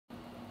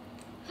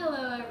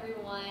Hello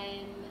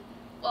everyone,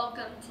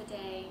 welcome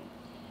today.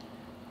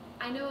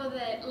 I know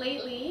that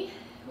lately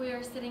we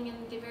are sitting in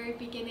the very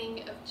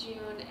beginning of June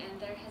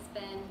and there has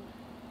been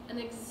an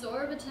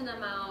exorbitant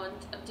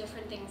amount of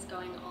different things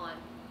going on.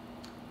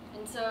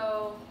 And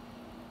so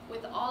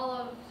with all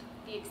of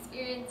the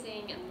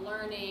experiencing and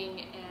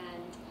learning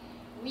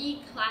and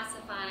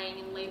reclassifying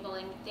and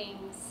labeling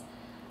things,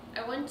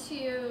 I want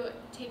to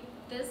take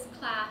this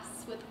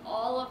class with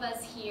all of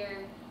us here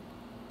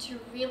to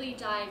really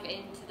dive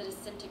into the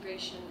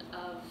disintegration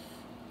of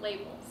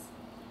labels.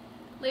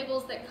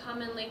 Labels that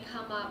commonly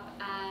come up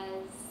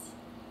as,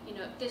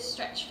 this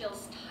stretch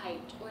feels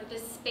tight, or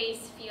this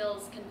space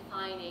feels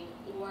confining,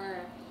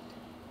 or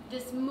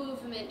this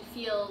movement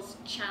feels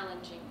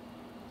challenging.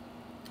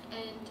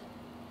 And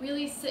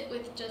really sit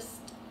with just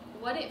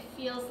what it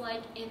feels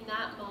like in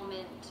that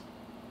moment,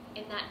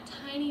 in that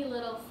tiny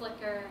little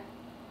flicker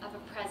of a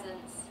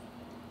presence,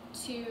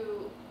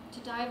 to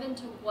dive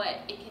into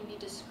what it can be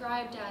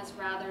described as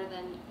rather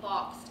than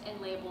boxed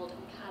and labeled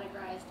and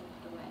categorized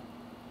and put away.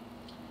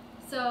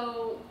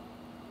 So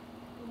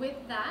with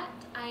that,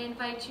 I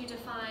invite you to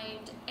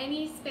find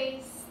any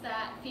space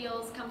that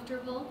feels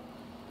comfortable.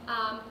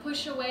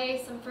 Push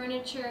away some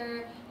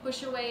furniture,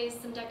 push away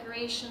some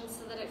decorations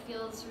so that it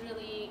feels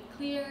really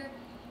clear,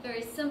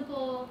 very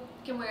simple.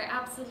 You can wear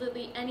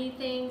absolutely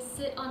anything,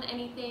 sit on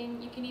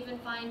anything. You can even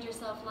find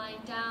yourself lying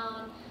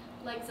down,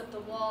 legs up the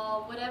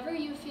wall, whatever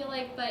you feel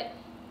like, but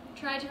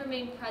try to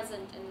remain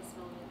present in this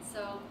moment.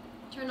 So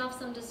turn off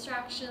some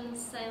distractions,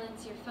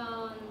 silence your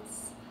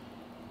phones,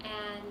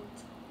 and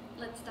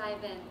let's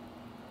dive in.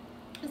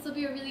 This will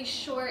be a really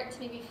short,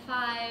 maybe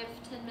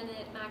 5-10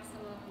 minute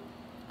maximum,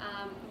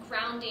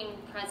 grounding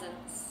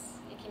presence.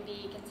 It can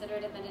be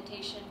considered a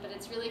meditation, but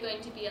it's really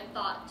going to be a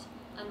thought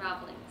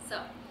unraveling. So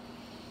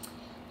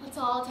let's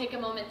all take a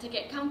moment to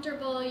get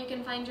comfortable. You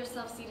can find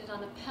yourself seated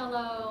on a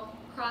pillow,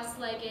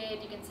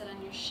 cross-legged, you can sit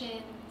on your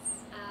shins,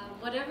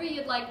 whatever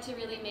you'd like to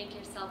really make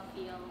yourself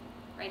feel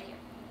right here.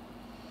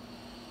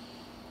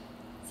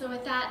 So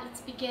with that, let's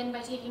begin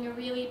by taking a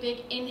really big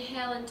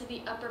inhale into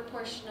the upper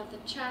portion of the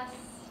chest,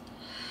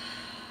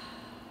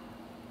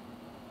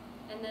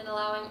 and then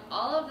allowing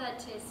all of that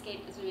to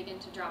escape as we begin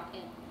to drop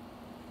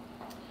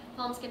in.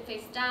 Palms can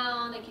face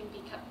down, they can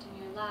be cupped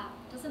in your lap,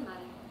 doesn't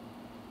matter.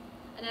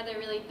 Another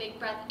really big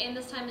breath in,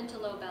 this time into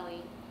low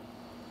belly.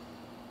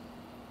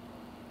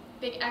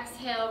 Big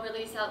exhale,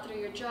 release out through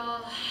your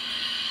jaw.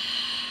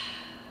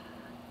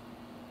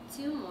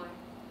 2 more.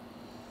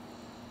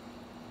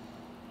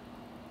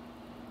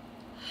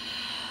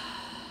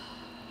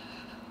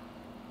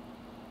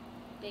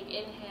 Big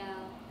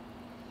inhale.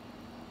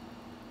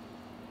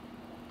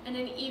 And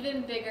an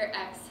even bigger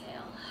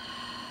exhale.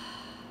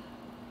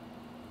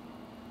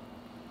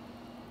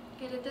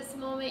 Good, at this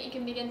moment you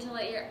can begin to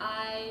let your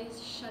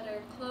eyes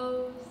shutter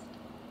closed,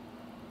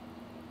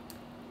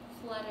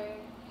 flutter,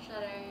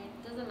 shudder,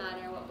 doesn't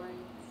matter what words.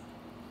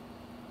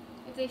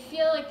 If they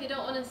feel like they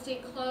don't want to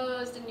stay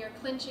closed and you're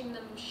clenching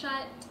them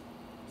shut,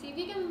 see if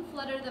you can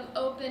flutter them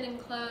open and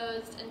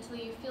closed until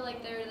you feel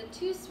like they're the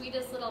 2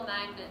 sweetest little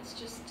magnets,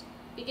 just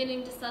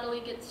beginning to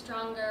subtly get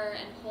stronger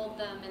and hold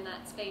them in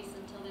that space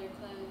until they're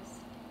closed.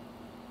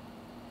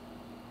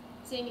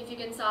 Seeing if you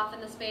can soften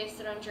the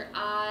space around your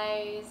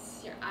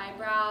eyes, your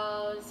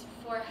eyebrows,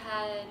 your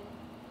forehead.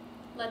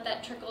 Let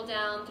that trickle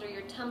down through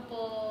your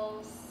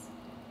temples,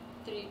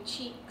 through your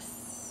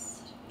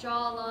cheeks,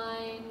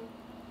 jawline.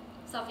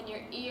 Soften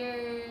your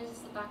ears,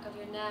 the back of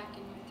your neck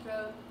and your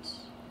throat.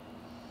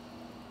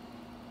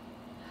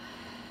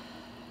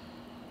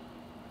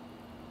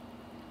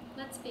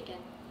 Let's begin.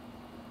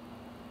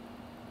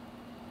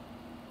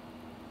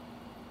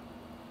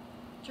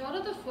 Draw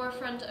to the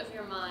forefront of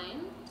your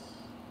mind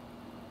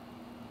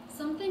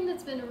something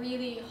that's been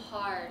really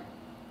hard,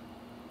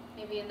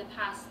 maybe in the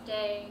past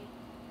day,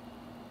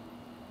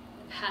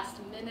 the past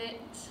minute,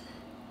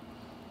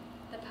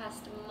 the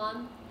past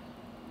month.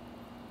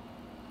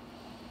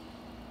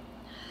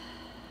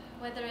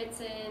 Whether it's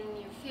in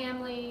your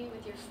family,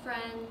 with your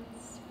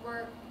friends,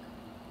 work,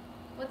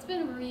 what's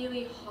been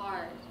really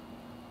hard.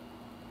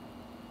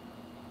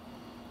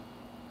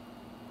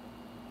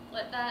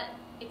 Let that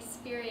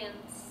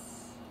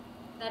experience,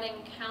 that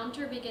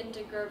encounter begin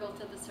to gurgle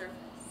to the surface,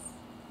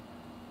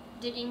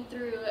 digging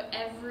through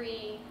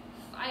every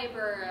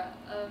fiber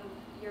of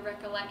your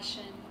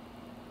recollection,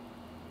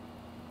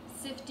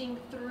 sifting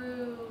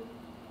through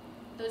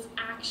those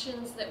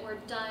actions that were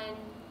done,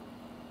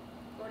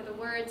 or the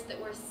words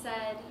that were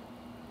said,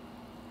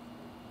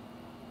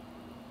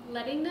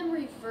 letting them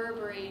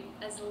reverberate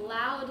as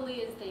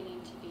loudly as they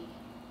need to be.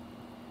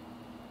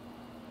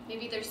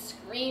 Maybe they're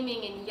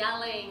screaming and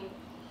yelling.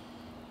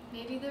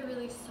 Maybe they're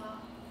really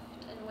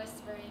soft and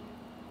whispering.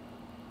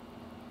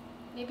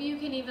 Maybe you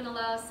can even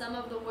allow some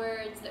of the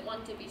words that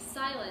want to be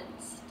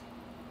silenced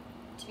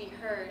to be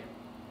heard.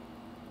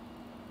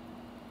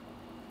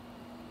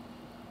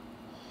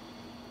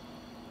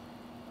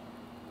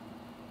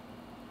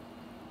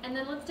 And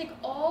then let's take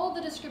all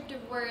the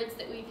descriptive words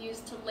that we've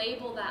used to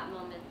label that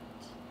moment.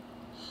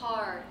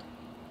 Hard,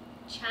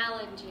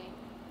 challenging,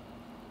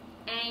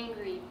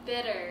 angry,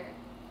 bitter,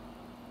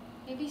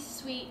 maybe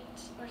sweet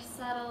or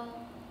subtle.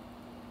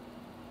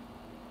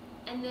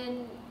 And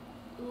then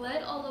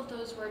let all of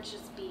those words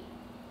just be.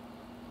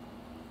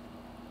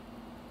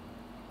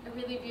 A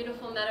really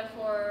beautiful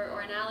metaphor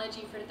or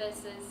analogy for this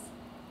is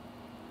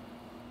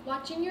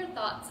watching your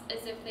thoughts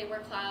as if they were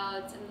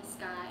clouds in the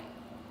sky.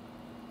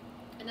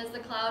 And as the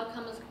cloud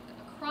comes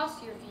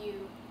across your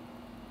view,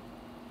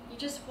 you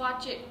just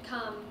watch it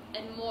come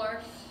and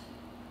morph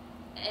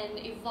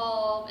and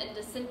evolve and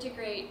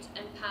disintegrate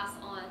and pass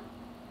on.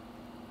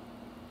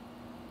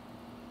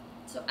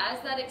 So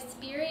as that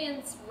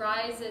experience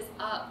rises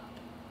up,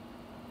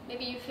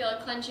 maybe you feel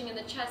a clenching in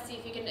the chest. See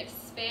if you can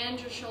expand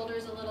your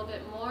shoulders a little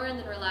bit more and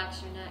then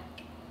relax your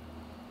neck.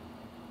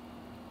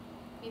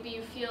 Maybe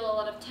you feel a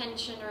lot of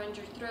tension around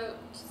your throat.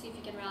 See if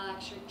you can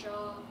relax your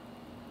jaw.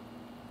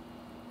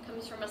 It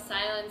comes from a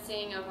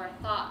silencing of our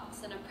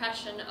thoughts and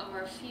oppression of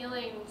our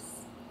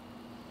feelings.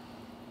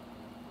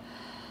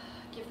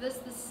 Give this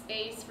the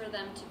space for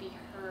them to be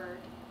heard.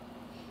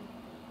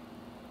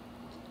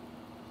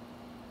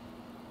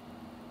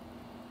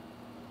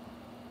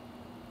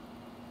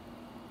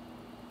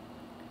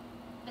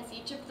 As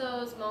each of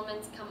those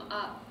moments come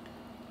up,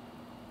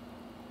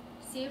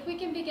 see if we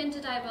can begin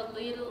to dive a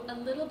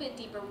little bit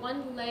deeper,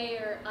 one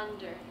layer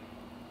under.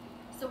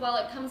 So while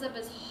it comes up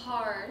as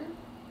hard,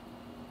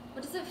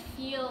 what does it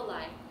feel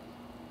like?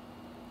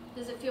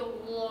 Does it feel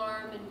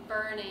warm and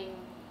burning?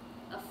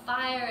 A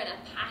fire and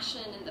a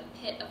passion in the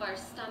pit of our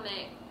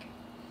stomach?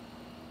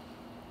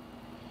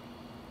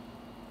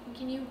 And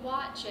can you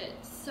watch it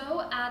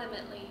so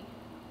adamantly,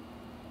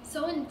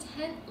 so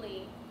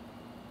intently,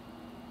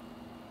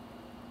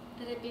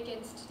 that it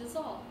begins to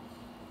dissolve?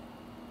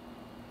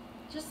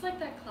 Just like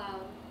that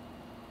cloud.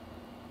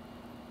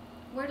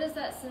 Where does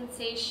that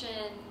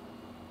sensation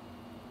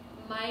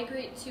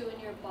migrate to in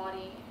your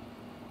body?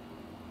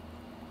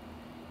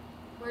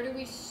 Where do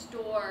we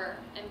store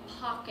and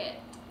pocket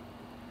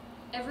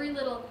every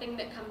little thing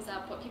that comes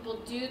up? What people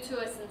do to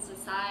us in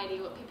society,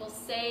 what people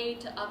say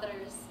to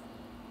others.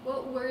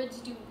 What words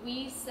do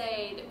we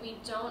say that we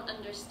don't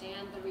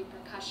understand the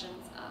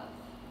repercussions of?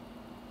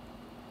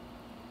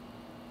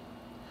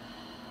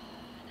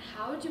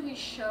 How do we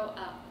show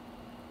up?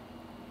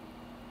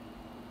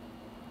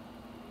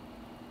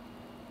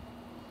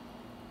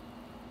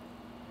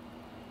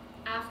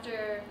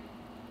 After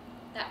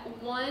that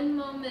one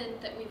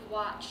moment that we've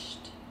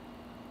watched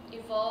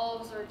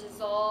evolves or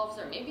dissolves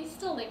or maybe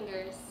still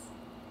lingers,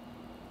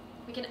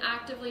 we can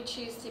actively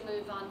choose to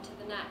move on to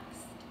the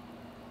next.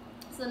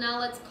 So now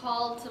let's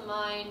call to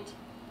mind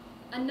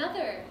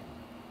another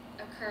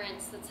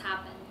occurrence that's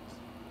happened.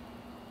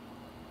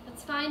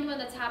 Let's find one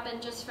that's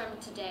happened just from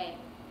today.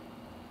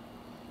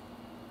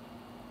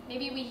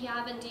 Maybe we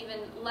haven't even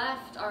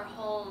left our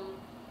home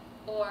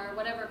or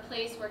whatever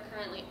place we're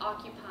currently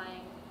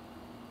occupying.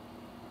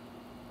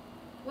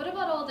 What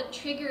about all the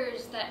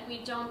triggers that we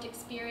don't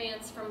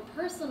experience from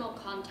personal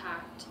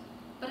contact,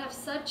 but have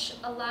such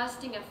a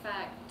lasting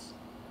effect?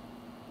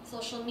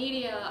 Social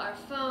media, our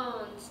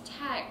phones,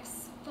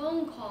 texts,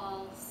 phone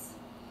calls.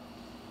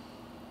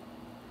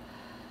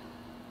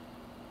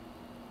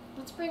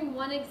 Let's bring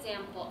one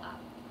example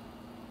up.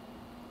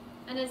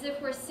 And as if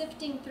we're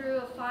sifting through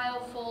a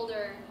file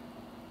folder,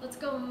 let's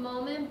go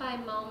moment by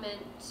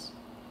moment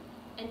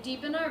and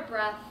deepen our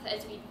breath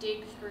as we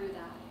dig through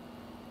that.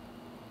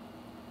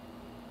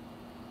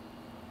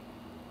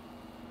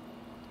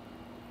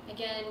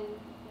 Again,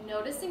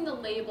 noticing the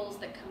labels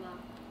that come up,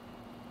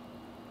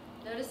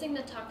 noticing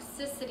the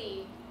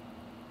toxicity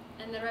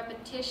and the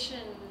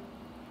repetition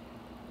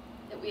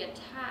that we attach.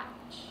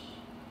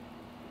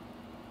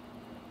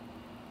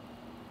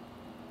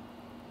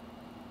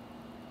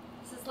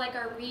 This is like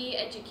our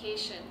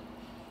re-education.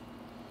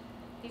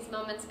 These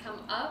moments come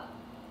up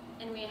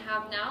and we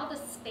have now the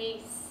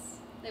space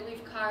that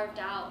we've carved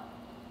out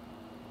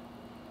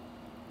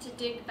to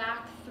dig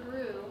back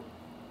through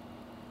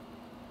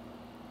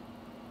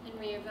and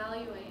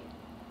reevaluate.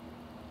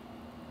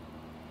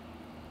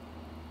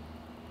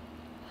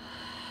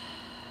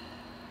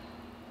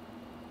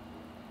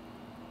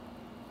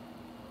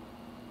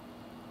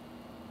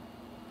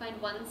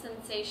 Find one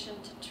sensation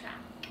to track.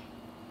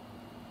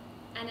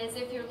 And as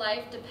if your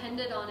life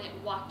depended on it,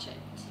 watch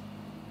it.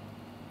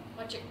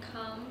 Watch it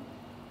come.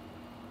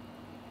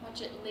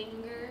 Watch it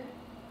linger.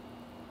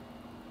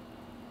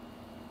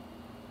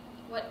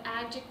 What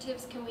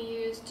adjectives can we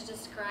use to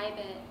describe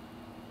it?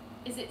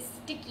 Is it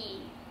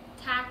sticky,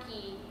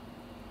 tacky,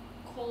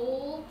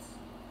 cold,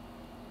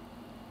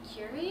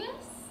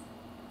 curious?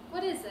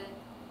 What is it?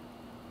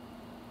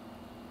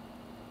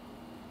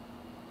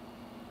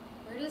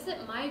 Where does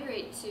it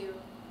migrate to?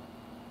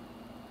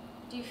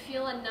 Do you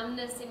feel a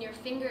numbness in your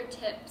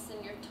fingertips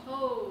and your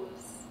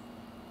toes?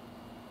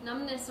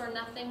 Numbness or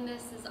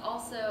nothingness is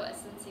also a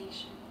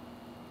sensation.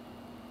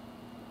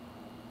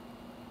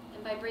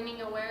 And by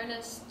bringing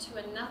awareness to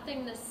a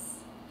nothingness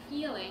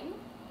feeling,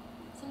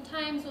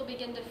 sometimes we'll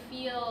begin to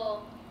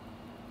feel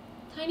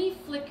tiny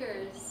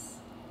flickers,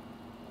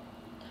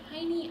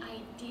 tiny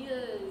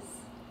ideas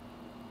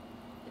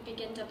that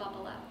begin to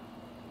bubble up.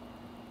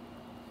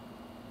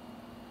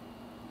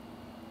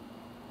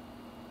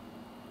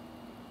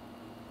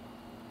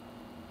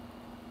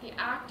 The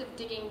act of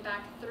digging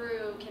back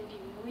through can be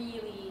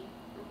really,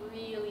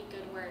 really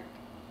good work.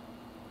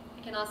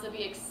 It can also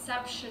be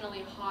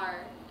exceptionally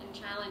hard and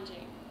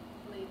challenging,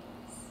 ladies.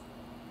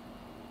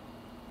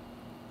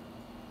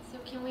 So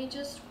can we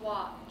just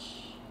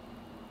watch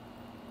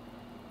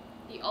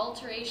the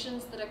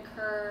alterations that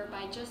occur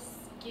by just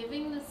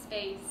giving the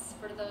space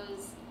for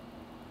those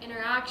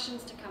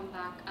interactions to come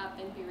back up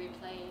and be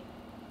replayed?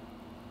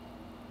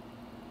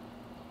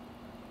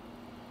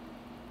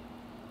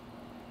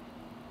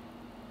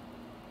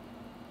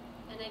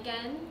 And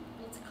again,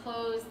 let's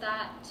close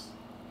that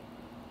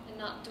and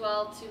not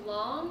dwell too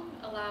long,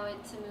 allow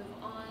it to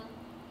move on.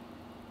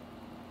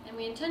 And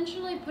we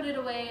intentionally put it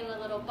away in a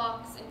little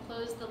box and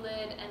close the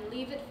lid and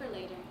leave it for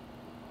later.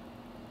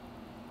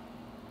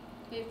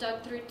 We've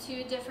dug through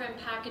 2 different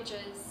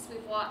packages.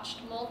 We've watched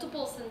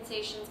multiple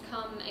sensations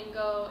come and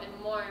go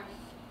and morph.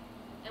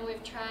 And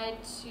we've tried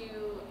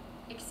to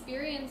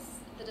experience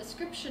the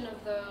description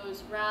of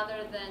those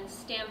rather than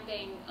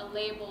stamping a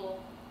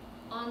label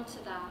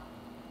onto that.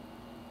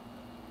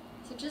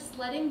 So just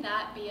letting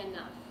that be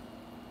enough.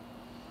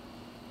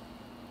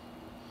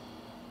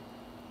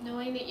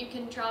 Knowing that you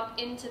can drop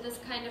into this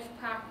kind of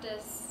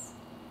practice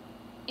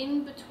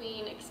in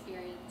between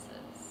experiences.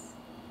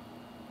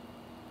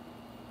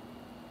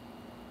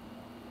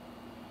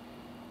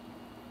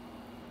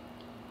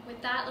 With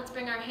that, let's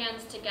bring our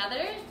hands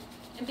together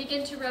and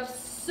begin to rub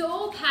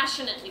so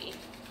passionately,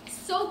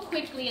 so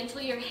quickly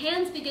until your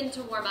hands begin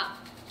to warm up.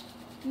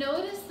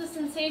 Notice the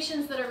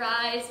sensations that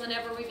arise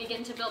whenever we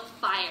begin to build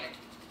fire.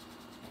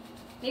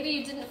 Maybe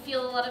you didn't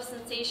feel a lot of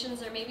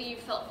sensations, or maybe you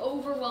felt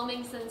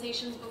overwhelming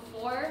sensations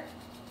before,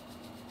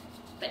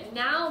 but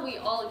now we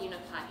all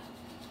unify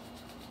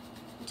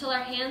until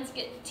our hands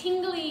get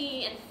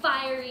tingly and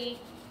fiery,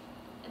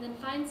 and then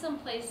find some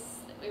place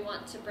that we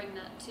want to bring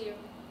that to.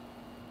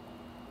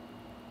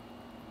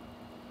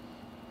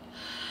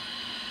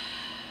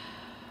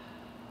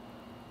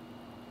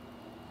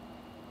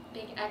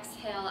 Big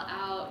exhale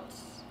out,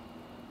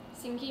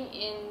 sinking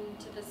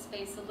into the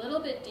space a little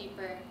bit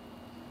deeper.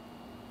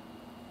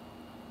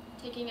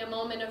 Taking a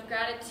moment of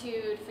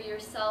gratitude for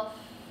yourself,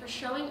 for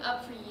showing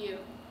up for you.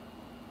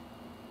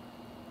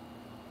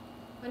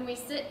 When we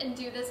sit and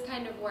do this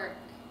kind of work,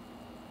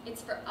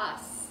 it's for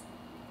us.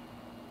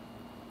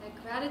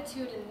 That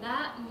gratitude in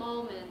that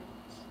moment,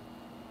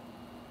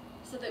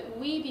 so that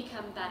we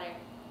become better,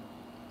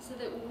 so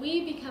that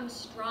we become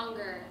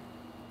stronger,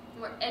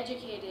 more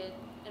educated,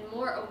 and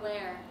more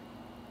aware,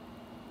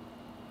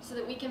 so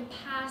that we can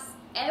pass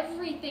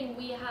everything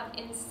we have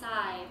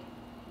inside,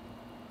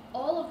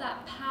 all of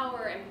that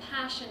power and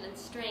passion and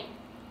strength,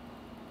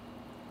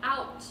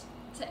 out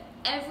to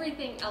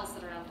everything else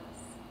around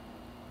us.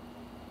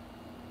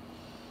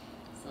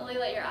 Slowly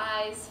let your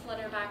eyes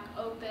flutter back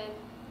open,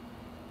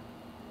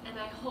 and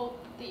I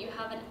hope that you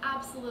have an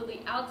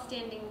absolutely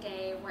outstanding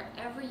day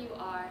wherever you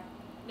are,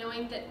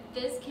 knowing that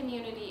this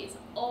community is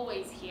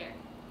always here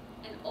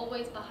and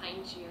always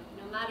behind you,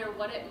 no matter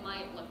what it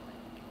might look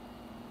like.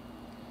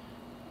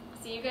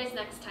 I'll see you guys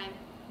next time.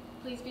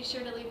 Please be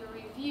sure to leave a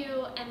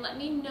review and let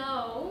me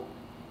know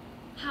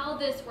how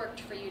this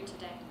worked for you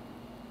today.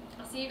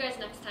 I'll see you guys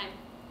next time.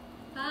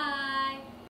 Bye!